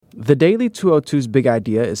The Daily 202's Big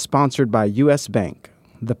Idea is sponsored by U.S. Bank,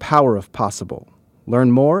 the power of possible.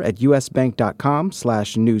 Learn more at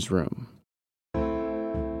usbank.com/newsroom.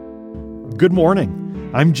 Good morning.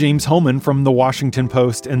 I'm James Hohmann from The Washington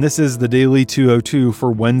Post, and this is the Daily 202 for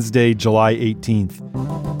Wednesday, July 18th.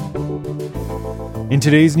 In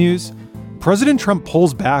today's news, President Trump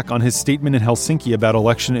pulls back on his statement in Helsinki about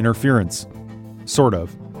election interference. Sort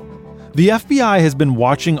of. The FBI has been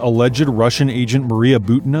watching alleged Russian agent Maria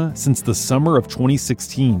Butina since the summer of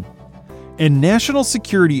 2016. And national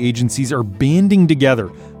security agencies are banding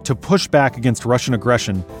together to push back against Russian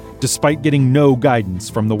aggression, despite getting no guidance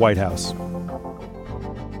from the White House.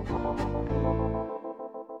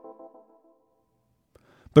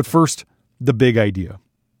 But first, the big idea.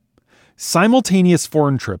 Simultaneous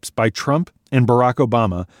foreign trips by Trump and Barack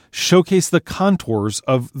Obama showcase the contours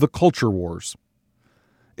of the culture wars.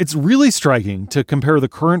 It's really striking to compare the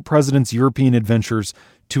current president's European adventures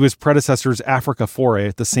to his predecessor's Africa foray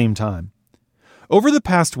at the same time. Over the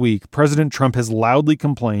past week, President Trump has loudly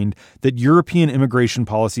complained that European immigration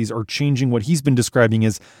policies are changing what he's been describing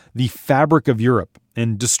as the fabric of Europe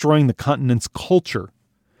and destroying the continent's culture.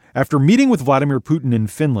 After meeting with Vladimir Putin in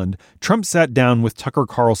Finland, Trump sat down with Tucker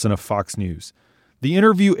Carlson of Fox News. The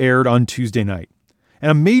interview aired on Tuesday night, and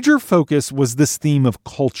a major focus was this theme of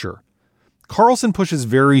culture. Carlson pushes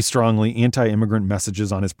very strongly anti-immigrant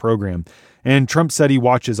messages on his program, and Trump said he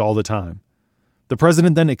watches all the time. The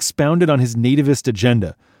president then expounded on his nativist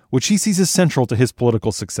agenda, which he sees as central to his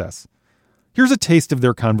political success. Here's a taste of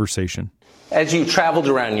their conversation. As you traveled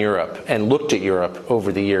around Europe and looked at Europe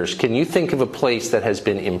over the years, can you think of a place that has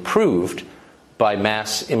been improved by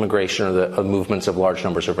mass immigration or the movements of large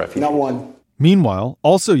numbers of refugees? Not one. Meanwhile,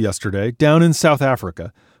 also yesterday, down in South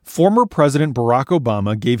Africa, former President Barack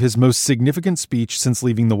Obama gave his most significant speech since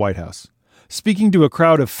leaving the White House. Speaking to a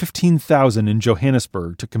crowd of 15,000 in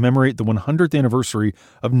Johannesburg to commemorate the 100th anniversary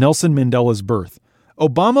of Nelson Mandela's birth,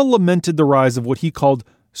 Obama lamented the rise of what he called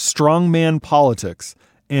strongman politics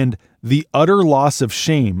and the utter loss of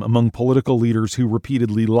shame among political leaders who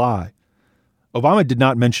repeatedly lie. Obama did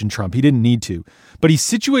not mention Trump. He didn't need to. But he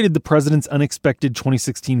situated the president's unexpected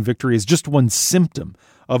 2016 victory as just one symptom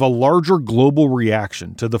of a larger global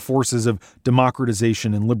reaction to the forces of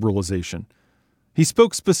democratization and liberalization. He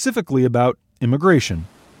spoke specifically about immigration.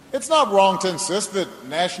 It's not wrong to insist that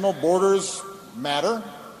national borders matter.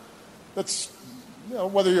 That's,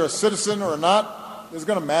 whether you're a citizen or not, is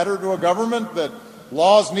going to matter to a government, that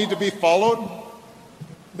laws need to be followed,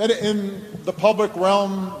 that in the public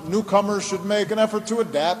realm, newcomers should make an effort to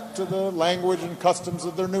adapt to the language and customs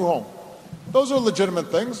of their new home. Those are legitimate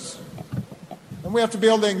things. And we have to be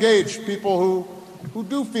able to engage people who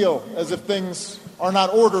do feel as if things are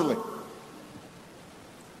not orderly.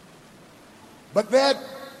 But that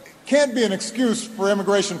can't be an excuse for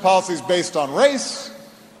immigration policies based on race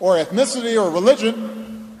or ethnicity or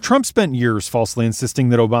religion. Trump spent years falsely insisting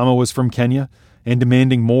that Obama was from Kenya and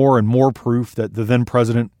demanding more and more proof that the then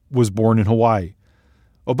president was born in Hawaii.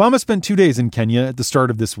 Obama spent 2 days in Kenya at the start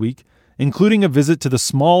of this week, including a visit to the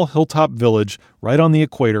small hilltop village right on the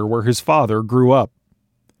equator where his father grew up.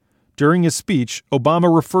 During his speech,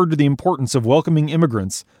 Obama referred to the importance of welcoming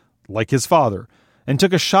immigrants, like his father, and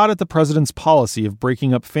took a shot at the president's policy of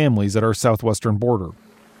breaking up families at our southwestern border.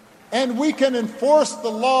 And we can enforce the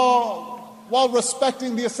law while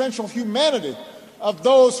respecting the essential humanity of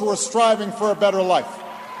those who are striving for a better life.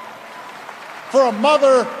 For a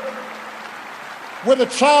mother with a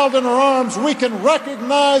child in her arms, we can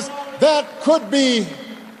recognize that could be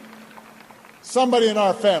somebody in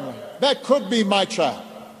our family. That could be my child.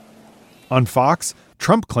 On Fox,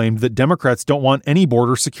 Trump claimed that Democrats don't want any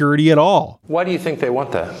border security at all. Why do you think they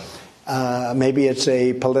want that? Maybe it's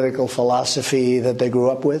a political philosophy that they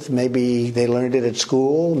grew up with. Maybe they learned it at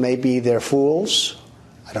school. Maybe they're fools.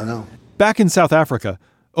 I don't know. Back in South Africa,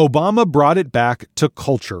 Obama brought it back to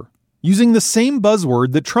culture, using the same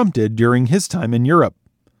buzzword that Trump did during his time in Europe.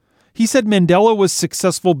 He said Mandela was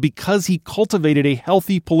successful because he cultivated a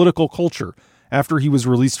healthy political culture after he was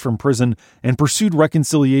released from prison and pursued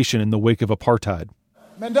reconciliation in the wake of apartheid.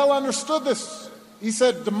 Mandela understood this. He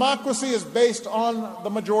said democracy is based on the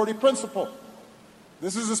majority principle.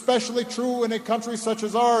 This is especially true in a country such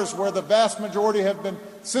as ours, where the vast majority have been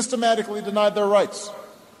systematically denied their rights.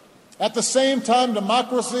 At the same time,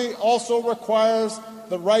 democracy also requires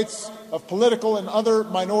the rights of political and other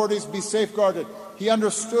minorities be safeguarded. He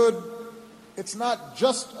understood it's not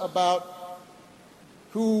just about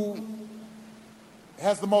who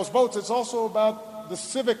has the most votes, it's also about the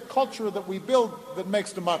civic culture that we build that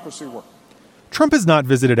makes democracy work. Trump has not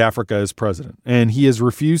visited Africa as president, and he has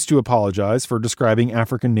refused to apologize for describing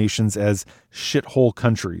African nations as shithole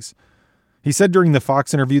countries. He said during the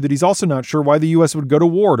Fox interview that he's also not sure why the U.S. would go to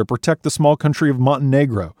war to protect the small country of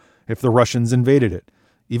Montenegro if the Russians invaded it,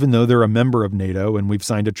 even though they're a member of NATO and we've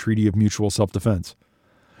signed a treaty of mutual self-defense.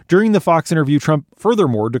 During the Fox interview, Trump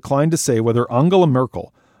furthermore declined to say whether Angela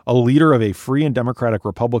Merkel, a leader of a free and democratic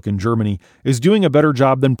republic in Germany, is doing a better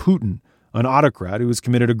job than Putin, an autocrat who has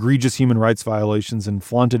committed egregious human rights violations and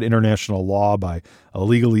flaunted international law by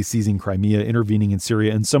illegally seizing Crimea, intervening in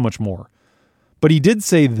Syria, and so much more. But he did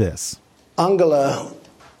say this. Angela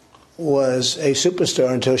was a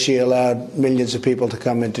superstar until she allowed millions of people to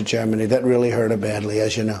come into Germany. That really hurt her badly,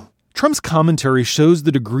 as you know. Trump's commentary shows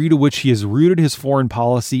the degree to which he has rooted his foreign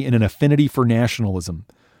policy in an affinity for nationalism,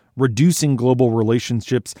 reducing global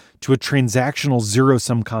relationships to a transactional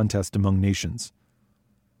zero-sum contest among nations.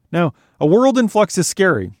 Now, a world in flux is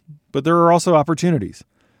scary, but there are also opportunities.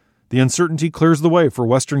 The uncertainty clears the way for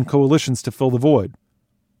Western coalitions to fill the void.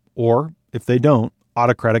 Or, if they don't,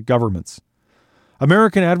 autocratic governments.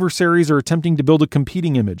 American adversaries are attempting to build a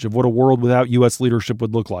competing image of what a world without U.S. leadership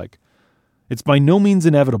would look like. It's by no means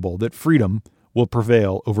inevitable that freedom will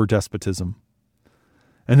prevail over despotism.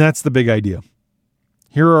 And that's the big idea.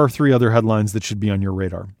 Here are our 3 other headlines that should be on your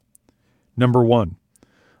radar. Number 1.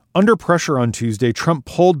 Under pressure on Tuesday, Trump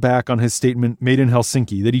pulled back on his statement made in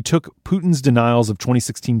Helsinki that he took Putin's denials of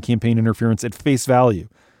 2016 campaign interference at face value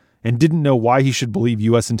and didn't know why he should believe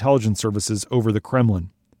U.S. intelligence services over the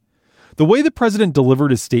Kremlin. The way the president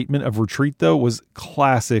delivered his statement of retreat, though, was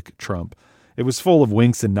classic Trump. It was full of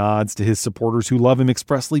winks and nods to his supporters who love him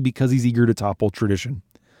expressly because he's eager to topple tradition.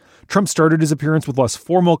 Trump started his appearance with less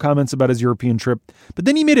formal comments about his European trip, but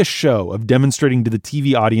then he made a show of demonstrating to the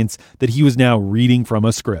TV audience that he was now reading from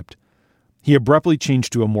a script. He abruptly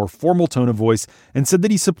changed to a more formal tone of voice and said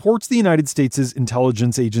that he supports the United States'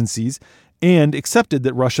 intelligence agencies and accepted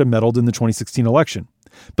that Russia meddled in the 2016 election.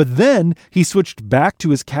 But then he switched back to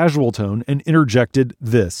his casual tone and interjected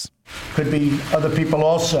this. Could be other people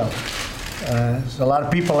also. There's a lot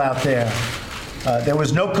of people out there. There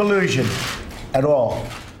was no collusion at all.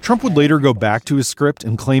 Trump would later go back to his script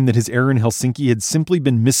and claim that his error in Helsinki had simply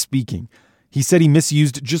been misspeaking. He said he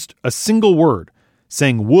misused just a single word,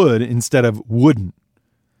 saying would instead of wouldn't.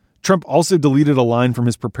 Trump also deleted a line from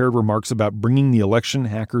his prepared remarks about bringing the election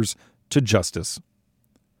hackers to justice.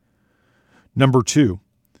 Number 2.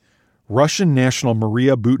 Russian national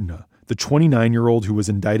Maria Butina, the 29-year-old who was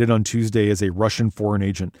indicted on Tuesday as a Russian foreign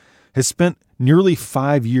agent, has spent nearly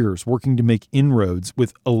 5 years working to make inroads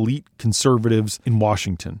with elite conservatives in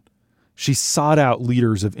Washington. She sought out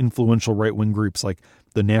leaders of influential right-wing groups like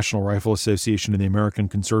the National Rifle Association and the American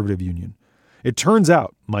Conservative Union. It turns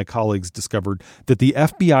out, my colleagues discovered, that the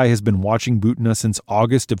FBI has been watching Butina since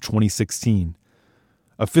August of 2016.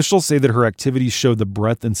 Officials say that her activities show the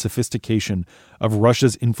breadth and sophistication of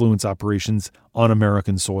Russia's influence operations on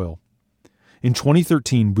American soil. In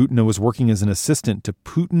 2013, Butina was working as an assistant to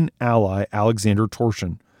Putin ally Alexander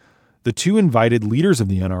Torshin. The two invited leaders of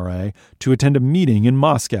the NRA to attend a meeting in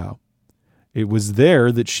Moscow. It was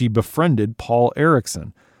there that she befriended Paul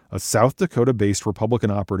Erickson, a South Dakota-based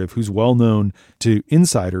Republican operative who's well known to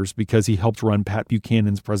insiders because he helped run Pat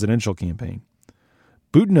Buchanan's presidential campaign.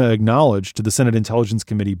 Butina acknowledged to the Senate Intelligence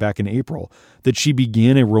Committee back in April that she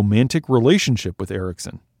began a romantic relationship with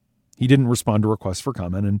Erickson. He didn't respond to requests for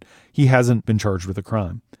comment, and he hasn't been charged with a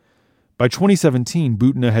crime. By 2017,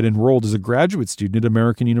 Butina had enrolled as a graduate student at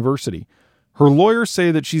American University. Her lawyers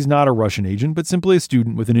say that she's not a Russian agent, but simply a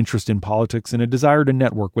student with an interest in politics and a desire to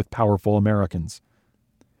network with powerful Americans.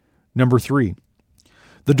 Number 3.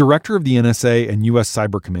 The director of the NSA and U.S.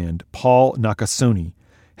 Cyber Command, Paul Nakasone,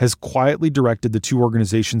 has quietly directed the two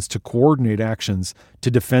organizations to coordinate actions to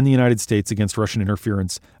defend the United States against Russian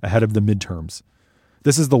interference ahead of the midterms.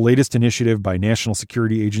 This is the latest initiative by national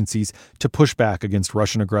security agencies to push back against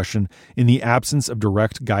Russian aggression in the absence of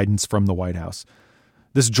direct guidance from the White House.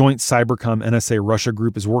 This joint Cybercom NSA Russia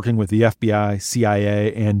group is working with the FBI,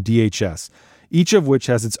 CIA, and DHS, each of which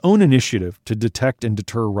has its own initiative to detect and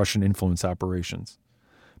deter Russian influence operations.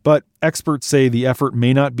 But experts say the effort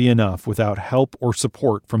may not be enough without help or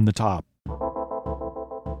support from the top.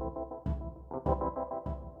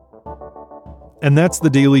 And that's the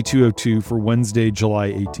Daily 202 for Wednesday,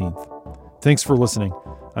 July 18th. Thanks for listening.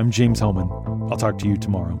 I'm James Hellman. I'll talk to you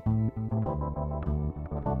tomorrow.